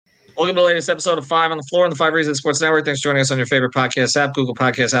Welcome to the latest episode of 5 on the Floor on the 5 Reasons Sports Network. Thanks for joining us on your favorite podcast app, Google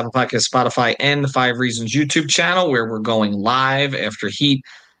Podcasts, Apple Podcasts, Spotify, and the 5 Reasons YouTube channel, where we're going live after Heat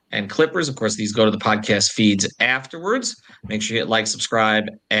and Clippers. Of course, these go to the podcast feeds afterwards. Make sure you hit like, subscribe,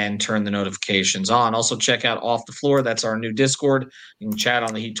 and turn the notifications on. Also, check out Off the Floor. That's our new Discord. You can chat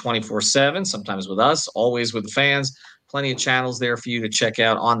on the Heat 24/7, sometimes with us, always with the fans. Plenty of channels there for you to check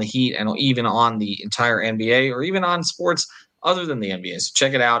out on the Heat and even on the entire NBA or even on sports other than the NBA. So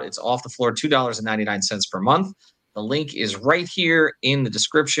check it out. It's Off the Floor, $2.99 per month. The link is right here in the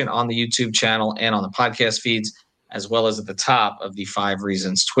description on the YouTube channel and on the podcast feeds, as well as at the top of the 5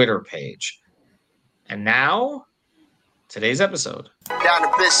 Reasons Twitter page. And now, today's episode. Down to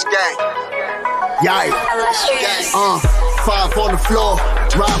Biscayne. Yikes. 5 on the floor.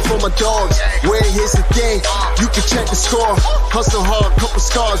 Ride for my dogs. Where here's the thing. You can check the score. Hustle hard, couple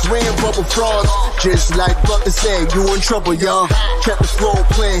scars, wearing bubble frogs. Just like Butler said, you in trouble, y'all. Kept the floor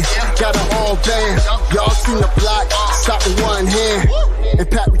playing. Got it all band. Y'all seen the block. Stop with one hand. And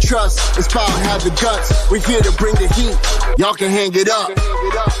Pat we trust. It's power, have the guts. We're here to bring the heat. Y'all can hang it up.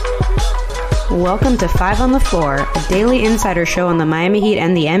 Welcome to 5 on the Floor, a daily insider show on the Miami Heat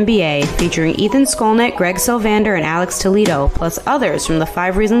and the NBA, featuring Ethan Skolnick, Greg Sylvander, and Alex Toledo, plus others from the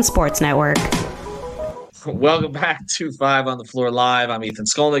 5 Reasons Sports Network. Welcome back to 5 on the Floor Live. I'm Ethan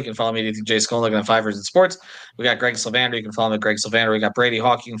Skolnick. You can follow me at Ethan J. Skolnick on 5 Reasons Sports. We got Greg Sylvander. You can follow him at Greg Sylvander. We got Brady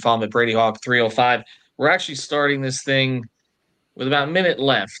Hawk. You can follow him at Brady Hawk 305. We're actually starting this thing with about a minute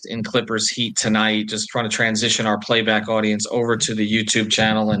left in Clippers Heat tonight, just trying to transition our playback audience over to the YouTube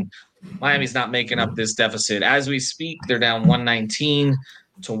channel, and Miami's not making up this deficit. As we speak, they're down 119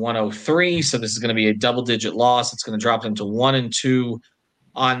 to 103, so this is going to be a double-digit loss. It's going to drop them to 1-2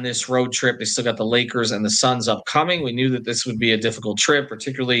 on this road trip. They still got the Lakers and the Suns upcoming. We knew that this would be a difficult trip,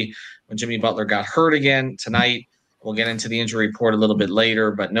 particularly when Jimmy Butler got hurt again tonight. We'll get into the injury report a little bit later,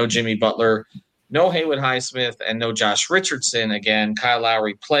 but no Jimmy Butler, no Haywood Highsmith, and no Josh Richardson. Again, Kyle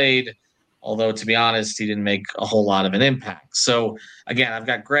Lowry played, although, to be honest, he didn't make a whole lot of an impact. So, again, I've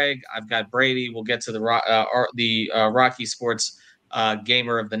got Greg, I've got Brady. We'll get to the Rocky Sports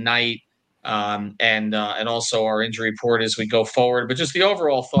Gamer of the Night and also our injury report as we go forward. But just the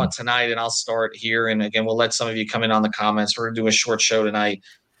overall thought tonight, and I'll start here. And, again, we'll let some of you come in on the comments. We're going to do a short show tonight.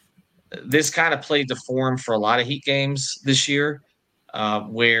 This kind of played to form for a lot of Heat games this year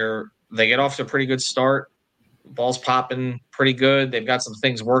where they get off to a pretty good start. Ball's popping pretty good. They've got some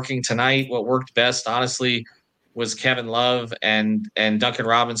things working tonight. What worked best, honestly, was Kevin Love and Duncan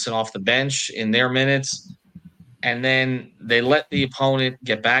Robinson off the bench in their minutes. And then they let the opponent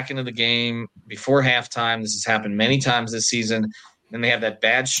get back into the game before halftime. This has happened many times this season. Then they have that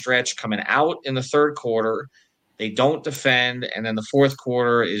bad stretch coming out in the third quarter. They don't defend. And then the fourth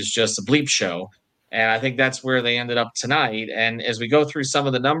quarter is just a bleep show. And I think that's where they ended up tonight. And as we go through some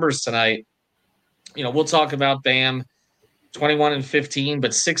of the numbers tonight, we'll talk about Bam, 21 and 15,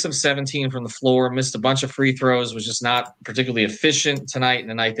 but 6 of 17 from the floor, missed a bunch of free throws, was just not particularly efficient tonight and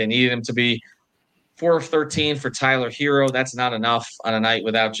the night they needed him to be. 4 of 13 for Tyler Hero. That's not enough on a night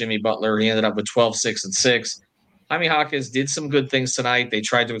without Jimmy Butler. He ended up with 12, 6, and 6. Jaime Jaquez did some good things tonight. They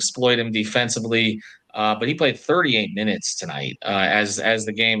tried to exploit him defensively, but he played 38 minutes tonight as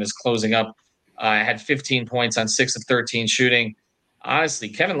the game is closing up. Had 15 points on 6 of 13 shooting. Honestly,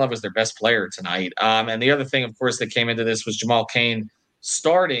 Kevin Love was their best player tonight. And the other thing, of course, that came into this was Jamal Cain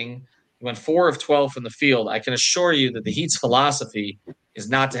starting. He went 4 of 12 from the field. I can assure you that the Heat's philosophy is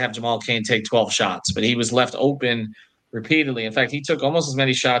not to have Jamal Cain take 12 shots, but he was left open repeatedly. In fact, he took almost as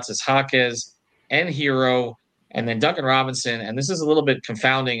many shots as Jaquez and Hero, and then Duncan Robinson. And this is a little bit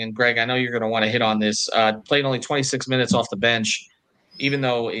confounding. And, Greg, I know you're going to want to hit on this. Played only 26 minutes off the bench, even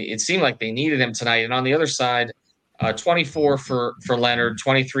though it seemed like they needed him tonight. And on the other side, 24 for Leonard,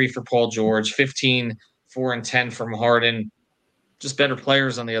 23 for Paul George, 15, 4, and 10 from Harden. Just better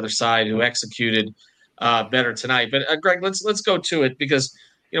players on the other side who executed better tonight. But, Greg, let's go to it because,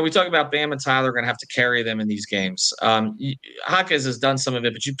 we talk about Bam and Tyler are going to have to carry them in these games. Jaquez has done some of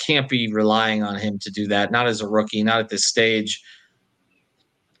it, but you can't be relying on him to do that, not as a rookie, not at this stage.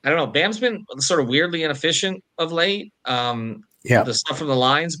 I don't know. Bam's been sort of weirdly inefficient of late. The stuff from the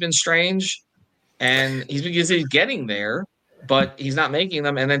line's been strange. And he's getting there, but he's not making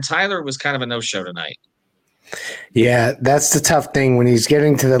them. And then Tyler was kind of a no-show tonight. Yeah, that's the tough thing. When he's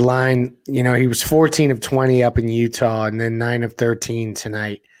getting to the line, he was 14 of 20 up in Utah and then 9 of 13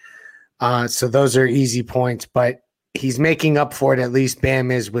 tonight. So those are easy points, but he's making up for it, at least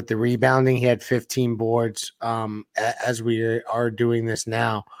Bam is, with the rebounding. He had 15 boards as we are doing this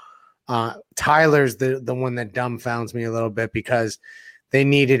now. Tyler's the one that dumbfounds me a little bit because they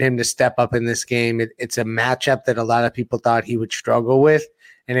needed him to step up in this game. It's a matchup that a lot of people thought he would struggle with,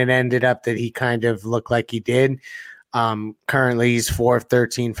 and it ended up that he kind of looked like he did. Currently, he's 4 of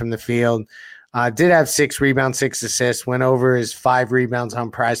 13 from the field. Did have 6 rebounds, 6 assists, went over his 5 rebounds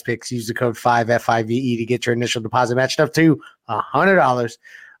on Prize Picks. Use the code 5FIVE to get your initial deposit matched up to $100.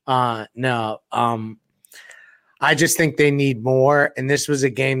 I just think they need more. And this was a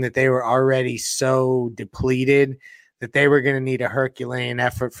game that they were already so depleted that they were going to need a Herculean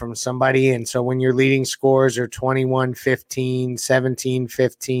effort from somebody. And so when your leading scores are 21-15,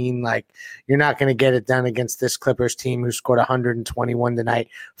 17-15, like you're not going to get it done against this Clippers team who scored 121 tonight.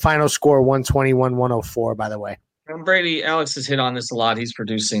 Final score 121-104, by the way. Brady, Alex has hit on this a lot. He's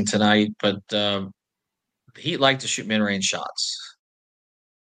producing tonight, but the Heat like to shoot mid-range shots.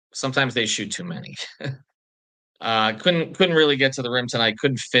 Sometimes they shoot too many. Couldn't really get to the rim tonight.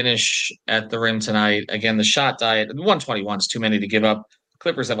 Couldn't finish at the rim tonight. Again, the shot diet, 121 is too many to give up.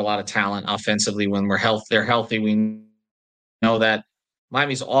 Clippers have a lot of talent offensively when they're healthy. We know that.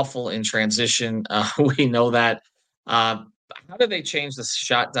 Miami's awful in transition. We know that. How do they change the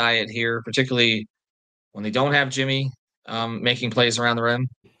shot diet here, particularly when they don't have Jimmy making plays around the rim?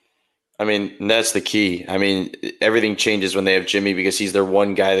 I mean, that's the key. I mean, everything changes when they have Jimmy because he's their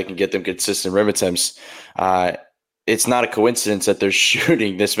one guy that can get them consistent rim attempts. It's not a coincidence that they're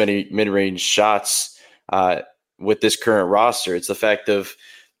shooting this many mid-range shots with this current roster. It's the fact of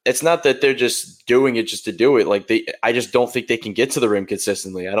it's not that they're just doing it just to do it. Like I just don't think they can get to the rim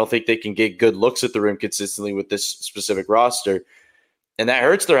consistently. I don't think they can get good looks at the rim consistently with this specific roster. And that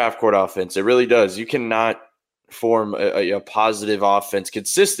hurts their half-court offense. It really does. You cannot form a positive offense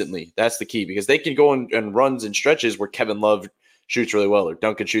consistently. That's the key because they can go and runs and stretches where Kevin Love shoots really well or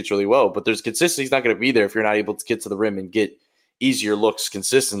Duncan shoots really well, but there's consistency is not going to be there if you're not able to get to the rim and get easier looks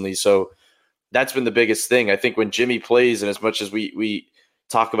consistently. So that's been the biggest thing. I think when Jimmy plays, and as much as we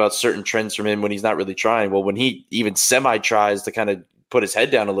talk about certain trends from him when he's not really trying, well, when he even semi-tries to kind of put his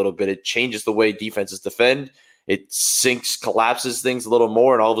head down a little bit, it changes the way defenses defend. It collapses things a little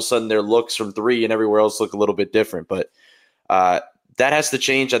more, and all of a sudden their looks from three and everywhere else look a little bit different. But that has to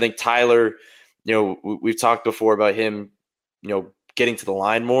change. I think Tyler, we've talked before about him, getting to the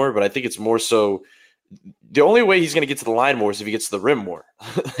line more, but I think it's more so the only way he's going to get to the line more is if he gets to the rim more.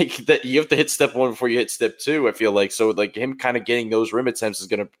 Like that, you have to hit step one before you hit step two, I feel like. So like him kind of getting those rim attempts is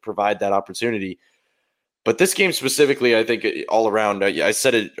going to provide that opportunity. But this game specifically, I think all around, I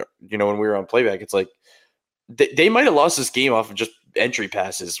said it, when we were on playback, it's like they might have lost this game off of just entry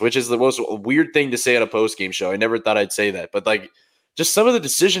passes, which is the most weird thing to say on a post-game show. I never thought I'd say that, but like just some of the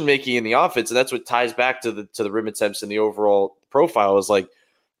decision making in the offense, and that's what ties back to the rim attempts and the overall profile is like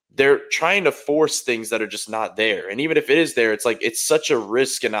they're trying to force things that are just not there. And even if it is there, it's like it's such a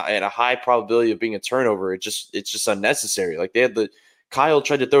risk and a high probability of being a turnover. It's just unnecessary. Like Kyle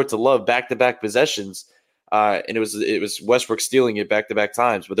tried to throw it to Love back-to-back possessions. And it was Westbrook stealing it back-to-back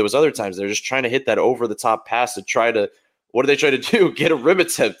times. But there was other times they're just trying to hit that over-the-top pass to try to – what do they try to do? Get a rim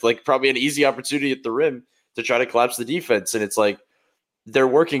attempt, like probably an easy opportunity at the rim to try to collapse the defense. And it's like they're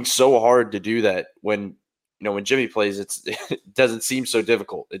working so hard to do that when Jimmy plays, it doesn't seem so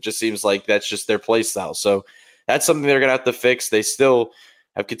difficult. It just seems like that's just their play style. So that's something they're going to have to fix. They still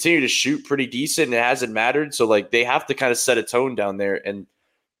have continued to shoot pretty decent, and it hasn't mattered. So, like, they have to kind of set a tone down there. And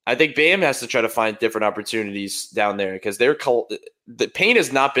I think Bam has to try to find different opportunities down there because the paint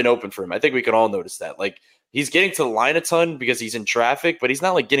has not been open for him. I think we can all notice that. Like, he's getting to the line a ton because he's in traffic, but he's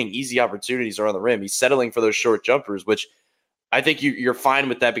not like getting easy opportunities around the rim. He's settling for those short jumpers, which I think you're fine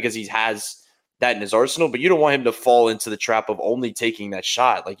with that because he has that in his arsenal, but you don't want him to fall into the trap of only taking that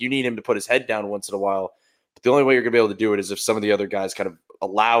shot. Like, you need him to put his head down once in a while. But the only way you're going to be able to do it is if some of the other guys kind of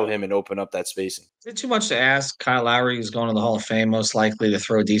allow him and open up that spacing. Is it too much to ask? Kyle Lowry is going to the Hall of Fame, most likely to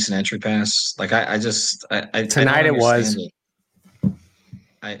throw a decent entry pass. Like tonight it was.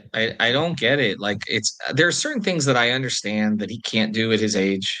 I don't get it. Like there are certain things that I understand that he can't do at his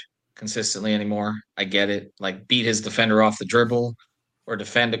age consistently anymore. I get it. Like beat his defender off the dribble or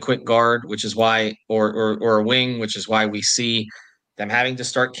defend a quick guard, which is why, or a wing, which is why we see them having to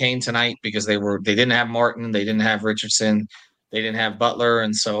start Kane tonight because they didn't have Martin, they didn't have Richardson. They didn't have Butler,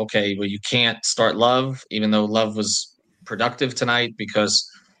 and so, okay, well, you can't start Love, even though Love was productive tonight because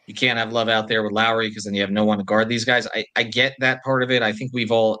you can't have Love out there with Lowry because then you have no one to guard these guys. I get that part of it. I think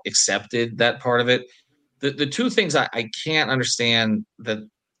we've all accepted that part of it. The two things I can't understand that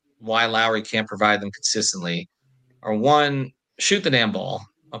why Lowry can't provide them consistently are, one, shoot the damn ball,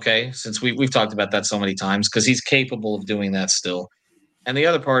 okay, since we've talked about that so many times because he's capable of doing that still. And the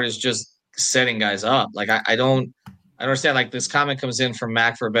other part is just setting guys up. Like, I don't understand. Like, this comment comes in from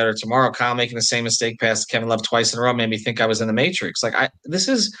Mac for a Better Tomorrow. Kyle making the same mistake past Kevin Love twice in a row made me think I was in the Matrix. Like, this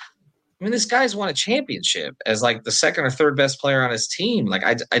is I mean, this guy's won a championship as like the second or third best player on his team. Like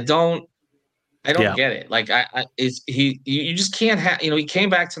I don't get it. Like you just can't have, he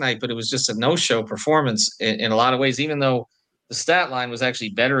came back tonight, but it was just a no-show performance in a lot of ways, even though the stat line was actually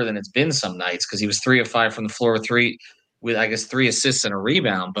better than it's been some nights because he was 3 of 5 from the floor, with I guess 3 assists and a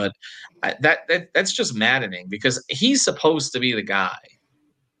rebound. But that's just maddening because he's supposed to be the guy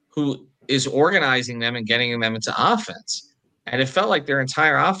who is organizing them and getting them into offense. And it felt like their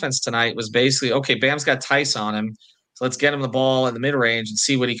entire offense tonight was basically, okay, Bam's got Tice on him. So let's get him the ball in the mid-range and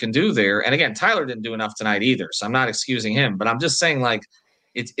see what he can do there. And again, Tyler didn't do enough tonight either. So I'm not excusing him, but I'm just saying like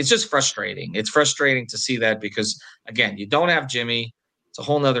it's just frustrating. It's frustrating to see that because, again, you don't have Jimmy. It's a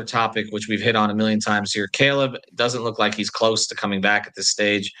whole nother topic, which we've hit on a million times here. Caleb doesn't look like he's close to coming back at this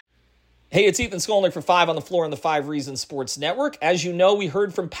stage. Hey, it's Ethan Skolnick for 5 on the Floor on the 5 Reasons Sports Network. As you know, we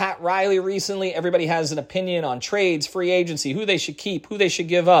heard from Pat Riley recently. Everybody has an opinion on trades, free agency, who they should keep, who they should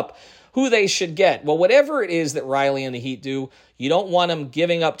give up, who they should get. Well, whatever it is that Riley and the Heat do, you don't want them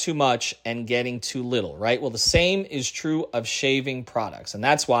giving up too much and getting too little, right? Well, the same is true of shaving products, and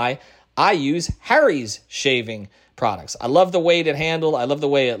that's why I use Harry's shaving products. I love the weight it handles, I love the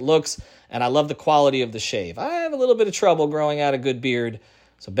way it looks, and I love the quality of the shave. I have a little bit of trouble growing out a good beard,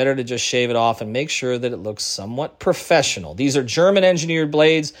 so better to just shave it off and make sure that it looks somewhat professional. These are German-engineered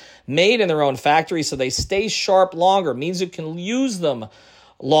blades made in their own factory, so they stay sharp longer. Means you can use them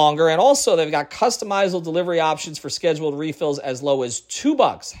longer. And also, they've got customizable delivery options for scheduled refills as low as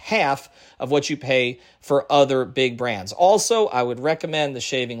 $2, half of what you pay for other big brands. Also, I would recommend the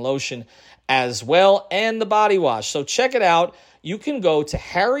shaving lotion as well and the body wash. So check it out. You can go to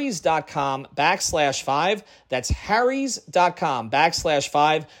harrys.com/5. That's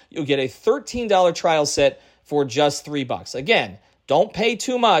harrys.com/5. You'll get a $13 trial set for just $3. Again, don't pay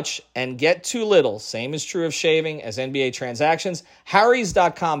too much and get too little. Same is true of shaving as NBA transactions.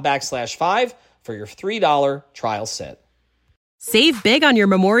 harrys.com/5 for your $3 trial set. Save big on your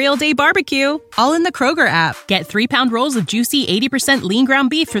Memorial Day barbecue, all in the Kroger app. Get 3-pound rolls of juicy 80% lean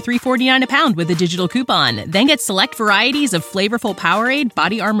ground beef for $3.49 a pound with a digital coupon. Then get select varieties of flavorful Powerade,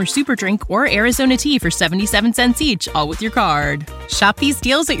 Body Armor Super Drink, or Arizona tea for 77 cents each, all with your card. Shop these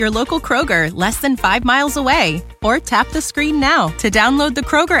deals at your local Kroger, less than 5 miles away. Or tap the screen now to download the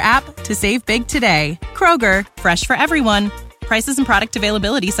Kroger app to save big today. Kroger, fresh for everyone. Prices and product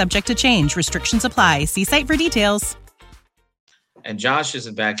availability subject to change. Restrictions apply. See site for details. And Josh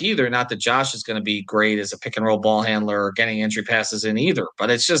isn't back either. Not that Josh is going to be great as a pick and roll ball handler or getting entry passes in either, but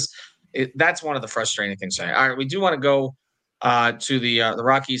it's just that's one of the frustrating things. All right, we do want to go to the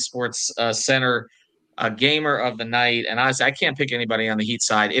Rocky Sports Center gamer of the night, and honestly, I can't pick anybody on the Heat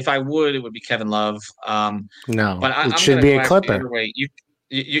side. If I would, it would be Kevin Love. No, but it should be a Clipper. Either way.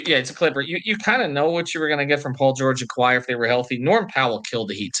 Yeah, it's a Clipper. You kind of know what you were going to get from Paul George and Kawhi if they were healthy. Norm Powell killed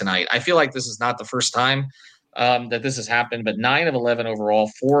the Heat tonight. I feel like this is not the first time that this has happened, but 9 of 11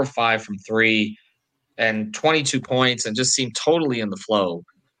 overall, 4 of 5 from 3, and 22 points, and just seemed totally in the flow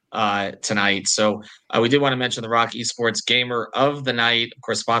tonight. So we did want to mention the Rock Esports Gamer of the Night, of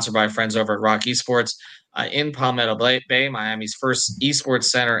course, sponsored by our friends over at Rock Esports in Palmetto Bay, Miami's first esports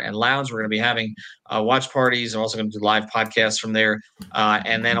center and lounge. We're going to be having watch parties. We're also going to do live podcasts from there,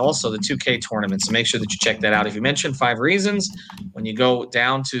 and then also the 2K tournament. So make sure that you check that out. If you mention 5 Reasons, when you go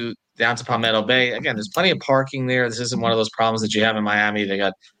down to Palmetto Bay, again, there's plenty of parking there. This isn't one of those problems that you have in Miami. They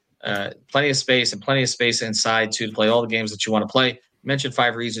got plenty of space and plenty of space inside to play all the games that you want to play. Mention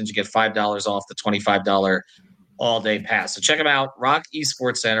 5 Reasons, you get $5 off the $25 all-day pass. So check them out, Rock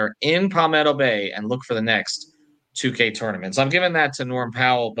Esports Center in Palmetto Bay, and look for the next 2K tournament. So I'm giving that to Norm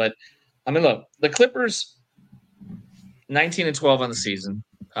Powell, but I mean, look, the Clippers, 19-12 on the season.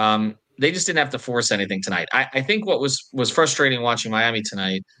 They just didn't have to force anything tonight. I think what was frustrating watching Miami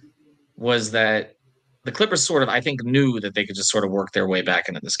tonight was that the Clippers sort of, I think, knew that they could just sort of work their way back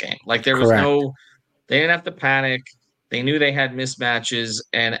into this game. Like there was they didn't have to panic. They knew they had mismatches.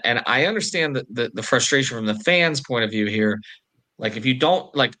 And I understand the frustration from the fans' point of view here. Like if you don't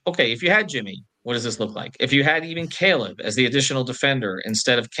if you had Jimmy, what does this look like? If you had even Caleb as the additional defender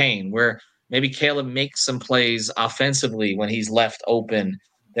instead of Kane, where maybe Caleb makes some plays offensively when he's left open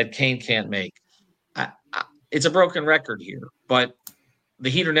that Kane can't make. It's a broken record here, but the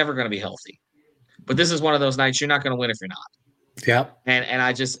Heat are never going to be healthy. But this is one of those nights you're not going to win if you're not. Yep. And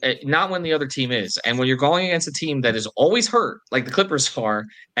I just not when the other team is. And when you're going against a team that is always hurt, like the Clippers are,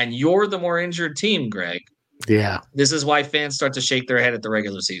 and you're the more injured team, Greg. Yeah. This is why fans start to shake their head at the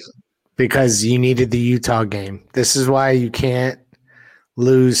regular season. Because you needed the Utah game. This is why you can't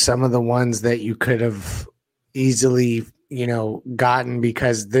lose some of the ones that you could have easily gotten,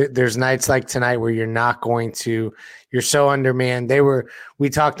 because there's nights like tonight where you're so undermanned. We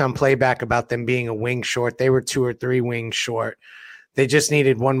talked on playback about them being a wing short. They were 2 or 3 wings short. They just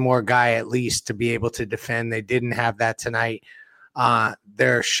needed one more guy at least to be able to defend. They didn't have that tonight.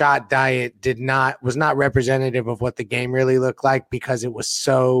 Their shot diet was not representative of what the game really looked like, because it was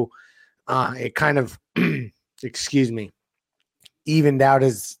so it kind of excuse me, evened out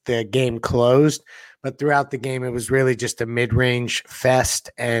as the game closed. But throughout the game, it was really just a mid-range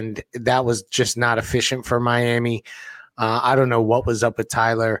fest, and that was just not efficient for Miami. I don't know what was up with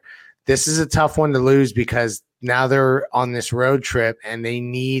Tyler. This is a tough one to lose, because now they're on this road trip and they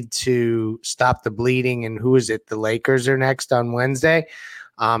need to stop the bleeding. And who is it? The Lakers are next on Wednesday.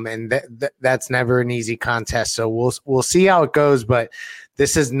 And that's never an easy contest. So we'll see how it goes, but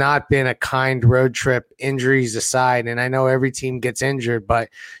this has not been a kind road trip, injuries aside. And I know every team gets injured, but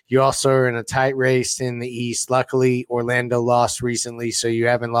you also are in a tight race in the East. Luckily, Orlando lost recently, so you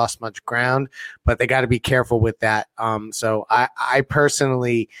haven't lost much ground, but they got to be careful with that. So I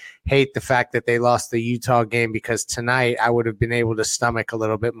personally hate the fact that they lost the Utah game, because tonight I would have been able to stomach a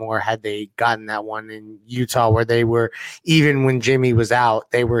little bit more had they gotten that one in Utah, where they were, even when Jimmy was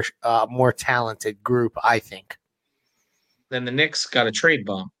out, they were a more talented group, I think. Then the Knicks got a trade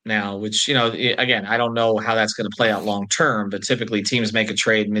bump now, which, again, I don't know how that's going to play out long term, but typically teams make a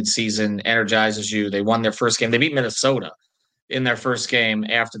trade midseason, energizes you. They won their first game. They beat Minnesota in their first game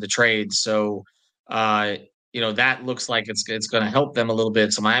after the trade. So, that looks like it's going to help them a little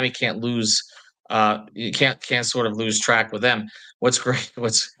bit. So Miami can't lose. You can't sort of lose track with them. What's great?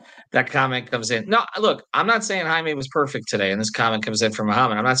 That comment comes in. No, look, I'm not saying Jaime was perfect today, and this comment comes in from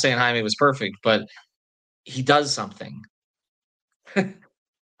Muhammad. I'm not saying Jaime was perfect, but he does something. I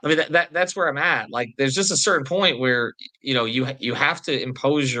mean, that's where I'm at. Like, there's just a certain point where you have to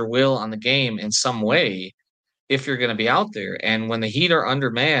impose your will on the game in some way if you're going to be out there. And when the Heat are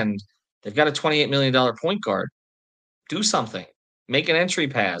undermanned, they've got a $28 million point guard. Do something. Make an entry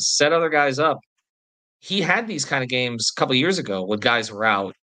pass. Set other guys up. He had these kind of games a couple of years ago when guys were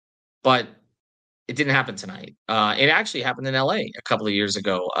out, but it didn't happen tonight. It actually happened in LA a couple of years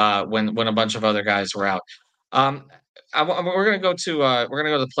ago when a bunch of other guys were out. Um, we're gonna go to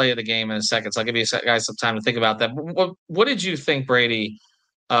the play of the game in a second. So I'll give you guys some time to think about that. What did you think, Brady,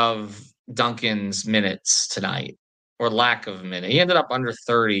 of Duncan's minutes tonight, or lack of a minute? He ended up under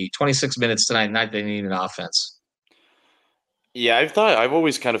 30, 26 minutes tonight. Night they needed offense. Yeah, I've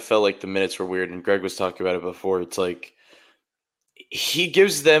always kind of felt like the minutes were weird, and Greg was talking about it before. It's like he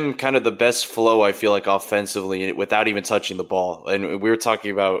gives them kind of the best flow, I feel like, offensively without even touching the ball. And we were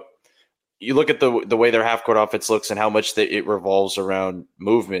talking about, you look at the way their half court offense looks and how much it revolves around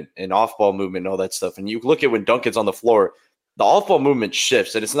movement and off ball movement and all that stuff. And you look at when Duncan's on the floor, the off ball movement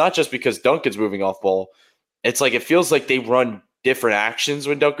shifts, and it's not just because Duncan's moving off ball. It's like it feels like they run different actions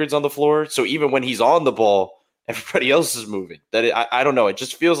when Duncan's on the floor. So even when he's on the ball, everybody else is moving. I don't know. It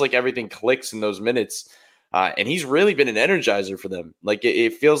just feels like everything clicks in those minutes. And he's really been an energizer for them. Like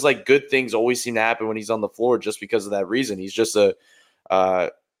it feels like good things always seem to happen when he's on the floor just because of that reason. He's just a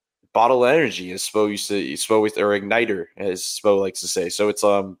bottle of energy, as Spo or igniter, as Spo likes to say. So it's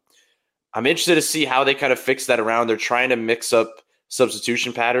I'm interested to see how they kind of fix that around. They're trying to mix up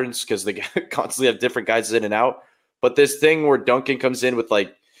substitution patterns because they constantly have different guys in and out. But this thing where Duncan comes in with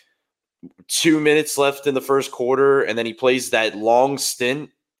like 2 minutes left in the first quarter, and then he plays that long stint,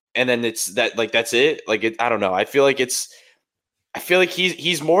 and then it's that, like, that's it. Like, I don't know. I feel like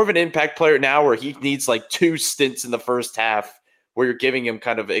he's more of an impact player now, where he needs like 2 stints in the first half where you're giving him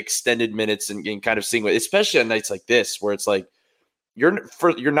kind of extended minutes and kind of seeing what, especially on nights like this, where it's like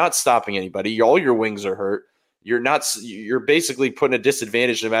you're not stopping anybody. All your wings are hurt. You're basically putting a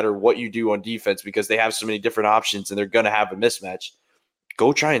disadvantage no matter what you do on defense, because they have so many different options and they're going to have a mismatch.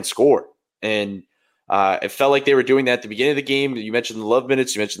 Go try and score. And it felt like they were doing that at the beginning of the game. You mentioned the Love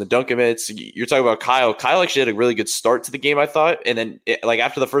minutes. You mentioned the Duncan minutes. You're talking about Kyle. Kyle actually had a really good start to the game, I thought. And then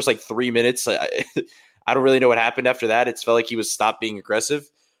after the first 3 minutes, I don't really know what happened after that. It felt like he was stopped being aggressive.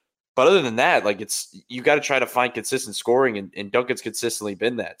 But other than that, you got to try to find consistent scoring, and Duncan's consistently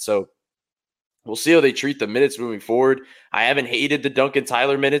been that. So we'll see how they treat the minutes moving forward. I haven't hated the Duncan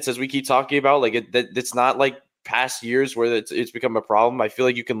Tyler minutes, as we keep talking about. It's not like past years where it's become a problem. I feel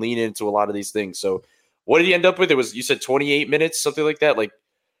like you can lean into a lot of these things. So what did he end up with? You said 28 minutes, something like that,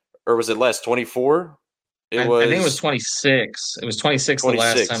 or was it less? 24? I think it was 26. It was 26 the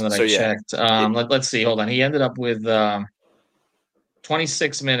last time that I checked. Let's see. Hold on. He ended up with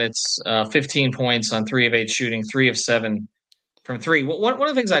 26 minutes, 15 points on 3 of 8 shooting, 3 of 7 from 3. One of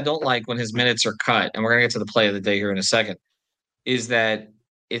the things I don't like when his minutes are cut, and we're going to get to the play of the day here in a second, is that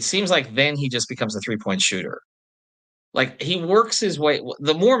it seems like then he just becomes a 3-point shooter. like he works his way.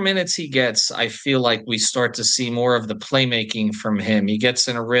 The more minutes he gets, I feel like we start to see more of the playmaking from him. He gets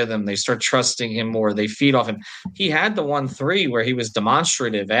in a rhythm. They start trusting him more. They feed off him. He had the 1-3 where he was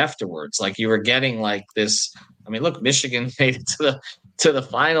demonstrative afterwards. Like you were getting like this. I mean, look, Michigan made it to the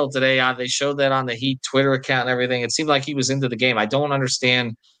final today. They showed that on the Heat Twitter account and everything. It seemed like he was into the game. I don't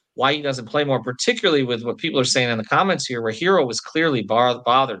understand why he doesn't play more, particularly with what people are saying in the comments here, where Hero was clearly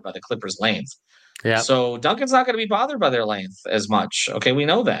bothered by the Clippers' length. Yeah. So Duncan's not going to be bothered by their length as much. Okay, we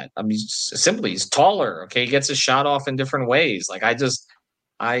know that. I mean, simply he's taller. Okay, he gets his shot off in different ways. Like I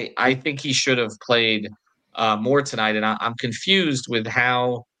think he should have played more tonight, and I'm confused with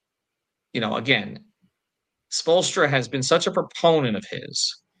how, again, Spoelstra has been such a proponent of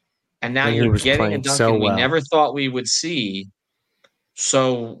his, and now And he you're was getting a playing Duncan so we well. never thought we would see.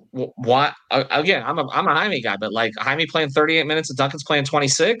 So what? Again, I'm a Jaime guy, but like Jaime playing 38 minutes and Duncan's playing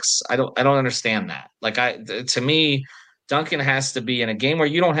 26. I don't understand that. Like to me, Duncan has to be in a game where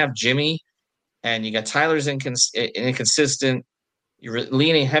you don't have Jimmy and you got Tyler's inconsistent. You're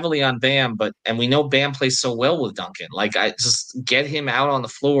leaning heavily on Bam, and we know Bam plays so well with Duncan. Like I just get him out on the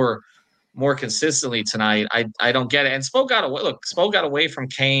floor more consistently tonight. I don't get it. And Spo got away. Look, Spo got away from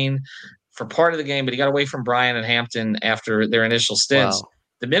Kane for part of the game, but he got away from Brian and Hampton after their initial stints. Wow.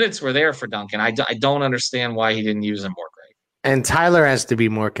 The minutes were there for Duncan. I don't understand why he didn't use him more, Greg. And Tyler has to be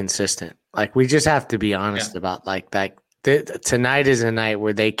more consistent. Like we just have to be honest about like that. Tonight is a night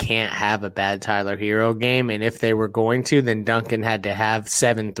where they can't have a bad Tyler Hero game, and if they were going to, then Duncan had to have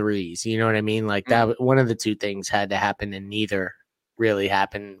 7 threes. You know what I mean? Like that. One of the two things had to happen, and neither really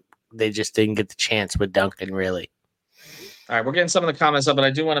happened. They just didn't get the chance with Duncan, really. All right, we're getting some of the comments up, but I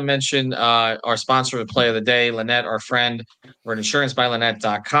do want to mention our sponsor of the play of the day, Lynette, our friend. We're at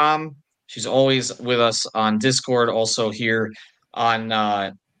insurancebylynette.com. She's always with us on Discord, also here on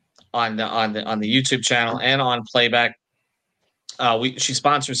the YouTube channel and on playback. She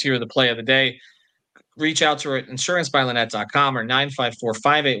sponsors here the play of the day. Reach out to her at insurancebylynette.com or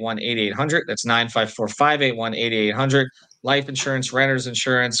 954-581-8800. That's 954-581-8800. Life insurance, renter's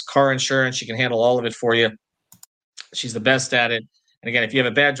insurance, car insurance. She can handle all of it for you. She's the best at it. And again, if you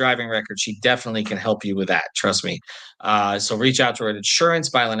have a bad driving record, she definitely can help you with that. Trust me. So reach out to her at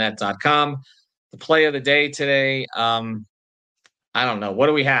insurancebylynette.com. The play of the day today, I don't know. What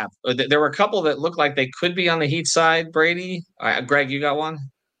do we have? There were a couple that looked like they could be on the Heat side, Brady. Greg, you got one?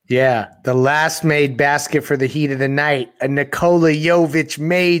 Yeah, the last made basket for the Heat of the night, a Nikola Jovic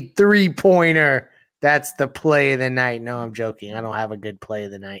made 3-pointer. That's the play of the night. No, I'm joking. I don't have a good play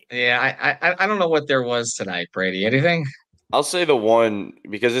of the night. Yeah, I don't know what there was tonight, Brady. Anything? I'll say the one,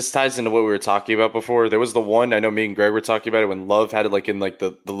 because this ties into what we were talking about before. There was the one, I know me and Greg were talking about it, when Love had it like in like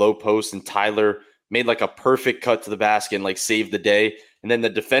the low post and Tyler made like a perfect cut to the basket and like saved the day. And then the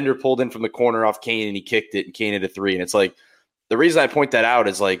defender pulled in from the corner off Kane and he kicked it and Kane hit a 3. And it's like, the reason I point that out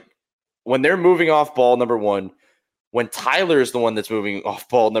is like when they're moving off ball, number one, when Tyler is the one that's moving off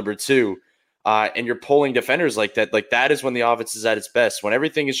ball, number two, and you're pulling defenders like that is when the offense is at its best. When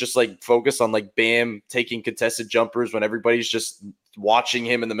everything is just like focused on like Bam taking contested jumpers, when everybody's just watching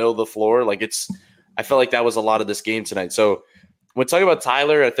him in the middle of the floor, I felt like that was a lot of this game tonight. So when talking about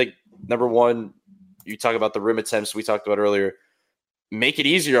Tyler, I think number one, you talk about the rim attempts we talked about earlier. Make it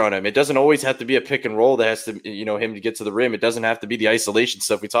easier on him. It doesn't always have to be a pick and roll that has to, him to get to the rim. It doesn't have to be the isolation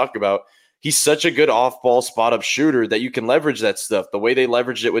stuff we talk about. He's such a good off-ball spot-up shooter that you can leverage that stuff the way they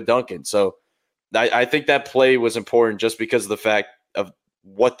leveraged it with Duncan. So I think that play was important just because of the fact of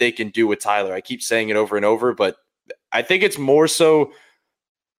what they can do with Tyler. I keep saying it over and over, but I think it's more so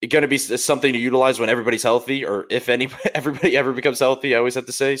going to be something to utilize when everybody's healthy, or if everybody ever becomes healthy, I always have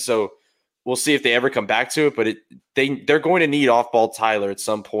to say. So we'll see if they ever come back to it, but they're going to need off-ball Tyler at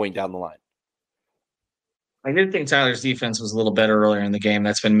some point down the line. I did think Tyler's defense was a little better earlier in the game.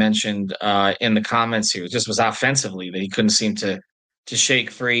 That's been mentioned in the comments here. It just was offensively that he couldn't seem to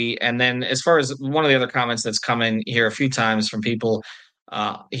shake free. And then as far as one of the other comments that's come in here a few times from people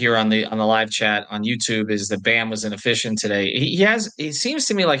here on the live chat on YouTube is that Bam was inefficient today. It seems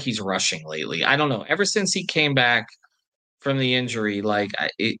to me like he's rushing lately. I don't know. Ever since he came back from the injury, I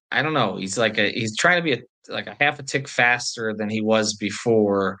don't know. He's he's trying to be a half a tick faster than he was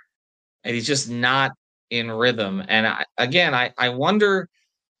before, and he's just not in rhythm. And I wonder,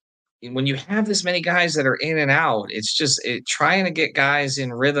 when you have this many guys that are in and out, it's just trying to get guys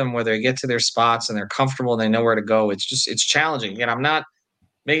in rhythm where they get to their spots and they're comfortable and they know where to go. It's challenging. Again, I'm not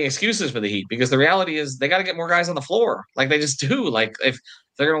making excuses for the Heat, because the reality is they got to get more guys on the floor. Like they just do. Like if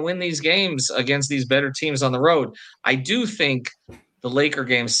they're going to win these games against these better teams on the road, I do think the Laker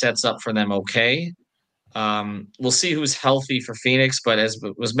game sets up for them okay. We'll see who's healthy for Phoenix, but as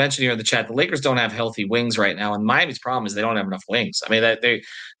was mentioned here in the chat, the Lakers don't have healthy wings right now, and Miami's problem is they don't have enough wings. I mean,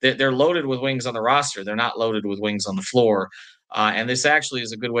 they're loaded with wings on the roster. They're not loaded with wings on the floor. And this actually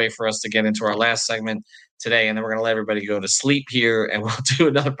is a good way for us to get into our last segment today, and then we're going to let everybody go to sleep here, and we'll do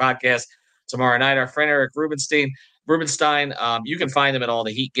another podcast tomorrow night. Our friend Eric Rubenstein, you can find him at all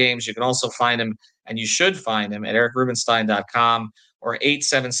the Heat games. You can also find him, and you should find him at ericrubenstein.com or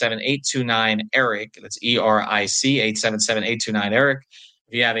 877-829-ERIC. That's ERIC, 877-829-ERIC.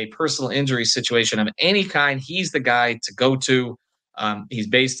 If you have a personal injury situation of any kind, he's the guy to go to. He's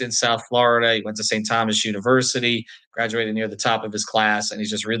based in South Florida. He went to St. Thomas University, graduated near the top of his class, and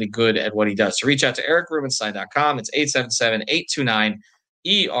he's just really good at what he does. So reach out to ericrubenstein.com. It's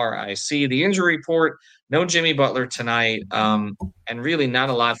 877-829-ERIC. The injury report, no Jimmy Butler tonight, and really not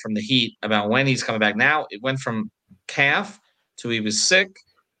a lot from the Heat about when he's coming back. Now it went from calf to he was sick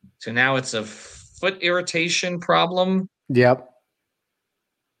to now it's a foot irritation problem. Yep.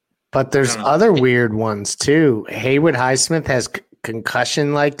 But there's other weird ones too. Haywood Highsmith has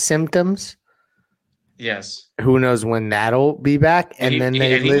concussion-like symptoms. Yes. Who knows when that'll be back? And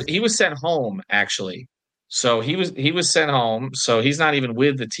he was sent home actually. So he was sent home. So he's not even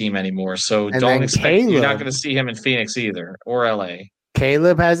with the team anymore. So don't expect you're not going to see him in Phoenix either or LA.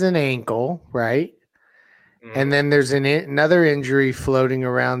 Caleb has an ankle, right? Mm-hmm. And then there's another injury floating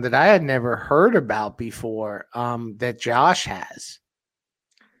around that I had never heard about before. That Josh has.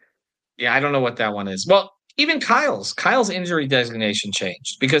 Yeah, I don't know what that one is. Well, even Kyle's injury designation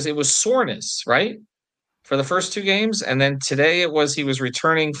changed because it was soreness, right? For the first two games. And then today he was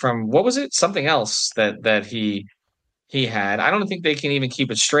returning from, what was it? Something else that he had. I don't think they can even keep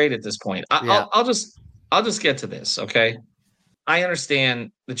it straight at this point. I'll just get to this. Okay. I understand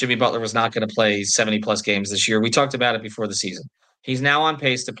that Jimmy Butler was not going to play 70 plus games this year. We talked about it before the season. He's now on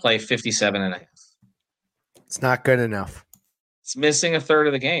pace to play 57 and a half. It's not good enough. It's missing a third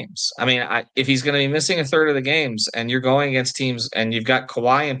of the games. I mean, if he's going to be missing a third of the games and you're going against teams and you've got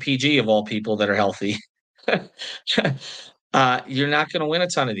Kawhi and PG of all people that are healthy, you're not going to win a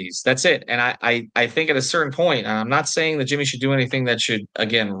ton of these. That's it. And I think at a certain point, and I'm not saying that Jimmy should do anything that should,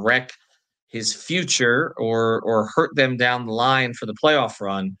 again, wreck his future or hurt them down the line for the playoff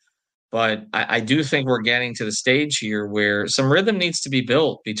run. But I do think we're getting to the stage here where some rhythm needs to be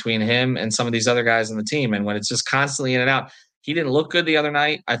built between him and some of these other guys on the team. And when it's just constantly in and out, he didn't look good the other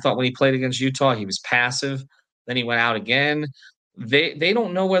night. I thought when he played against Utah, he was passive. Then he went out again. They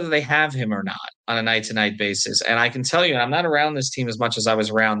don't know whether they have him or not on a night-to-night basis. And I can tell you, and I'm not around this team as much as I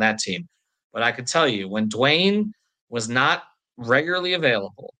was around that team, but I can tell you when Dwayne was not regularly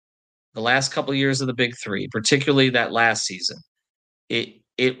available the last couple of years of the Big Three, particularly that last season,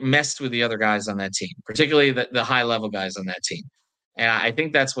 it messed with the other guys on that team, particularly the high-level guys on that team. And I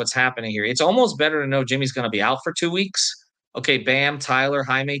think that's what's happening here. It's almost better to know Jimmy's going to be out for 2 weeks. Okay, Bam, Tyler,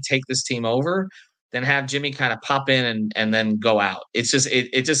 Jaime take this team over, then have Jimmy kind of pop in and then go out. It's just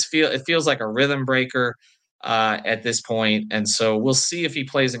it feels like a rhythm breaker at this point. And so we'll see if he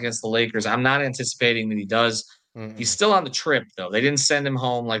plays against the Lakers. I'm not anticipating that he does. Mm-hmm. He's still on the trip, though. They didn't send him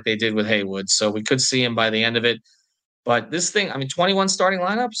home like they did with Haywood, so we could see him by the end of it. But this thing, I mean, 21 starting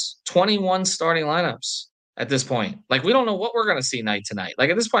lineups at this point. Like, we don't know what we're going to see night to night. Like,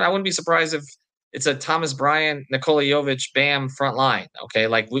 at this point, I wouldn't be surprised if it's a Thomas Bryant, Nikola Jovic, Bam front line. Okay,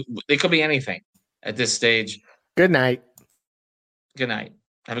 like it could be anything at this stage. Good night. Good night.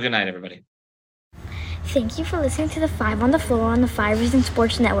 Have a good night, everybody. Thank you for listening to the 5 on the Floor on the 5 Reasons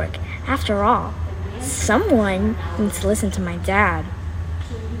Sports Network. After all, someone needs to listen to my dad.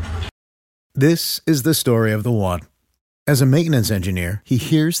 This is the story of the one. As a maintenance engineer, he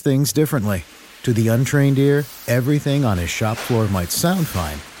hears things differently. To the untrained ear, everything on his shop floor might sound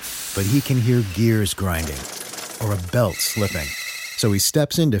fine, but he can hear gears grinding or a belt slipping. So he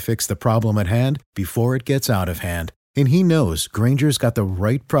steps in to fix the problem at hand before it gets out of hand. And he knows Grainger's got the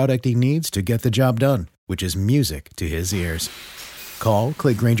right product he needs to get the job done, which is music to his ears. Call,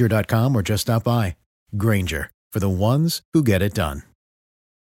 click Grainger.com, or just stop by. Grainger, for the ones who get it done.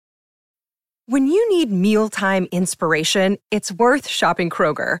 When you need mealtime inspiration, it's worth shopping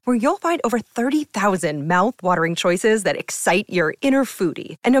Kroger, where you'll find over 30,000 mouth-watering choices that excite your inner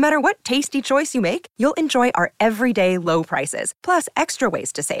foodie. And no matter what tasty choice you make, you'll enjoy our everyday low prices, plus extra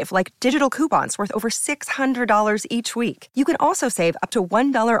ways to save, like digital coupons worth over $600 each week. You can also save up to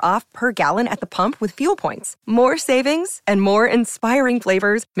 $1 off per gallon at the pump with fuel points. More savings and more inspiring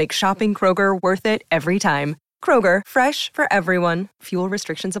flavors make shopping Kroger worth it every time. Kroger, fresh for everyone. Fuel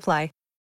restrictions apply.